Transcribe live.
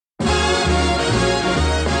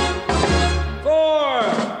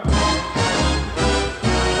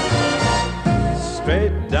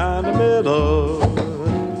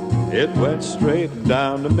It went straight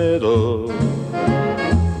down the middle.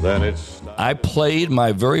 Then it stopped. I played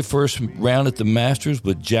my very first round at the Masters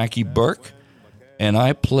with Jackie Burke, and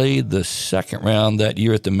I played the second round that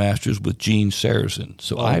year at the Masters with Gene Sarazen.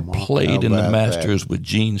 So I played in the Masters with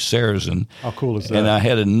Gene Sarazen. How cool is that? And I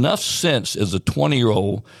had enough sense as a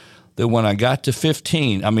 20-year-old that when I got to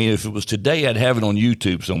 15, I mean, if it was today, I'd have it on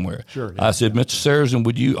YouTube somewhere. Sure. Yeah. I said, Mr. Sarazen,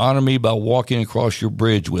 would you honor me by walking across your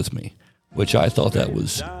bridge with me? Which I thought that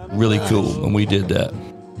was really cool when we did that.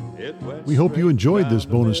 We hope you enjoyed this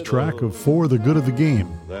bonus track of For the Good of the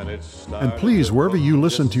Game. And please, wherever you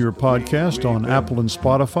listen to your podcast on Apple and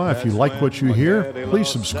Spotify, if you like what you hear, please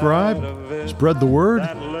subscribe, spread the word,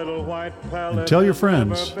 and tell your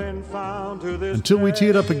friends. Until we tee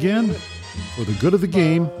it up again, for the good of the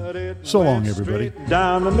game, so long, everybody.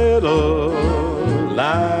 Down the middle,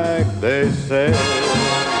 like they say.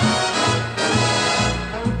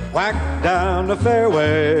 Whack down the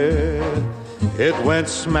fairway. It went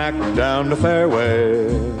smack down the fairway.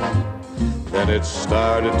 Then it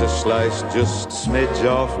started to slice just a smidge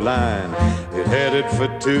off line. It headed for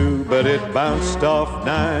 2, but it bounced off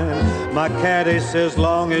 9. My caddy says,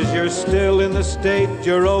 long as you're still in the state,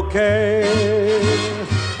 you're okay.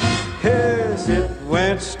 Yes, it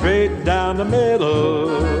went straight down the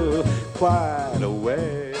middle. Quiet.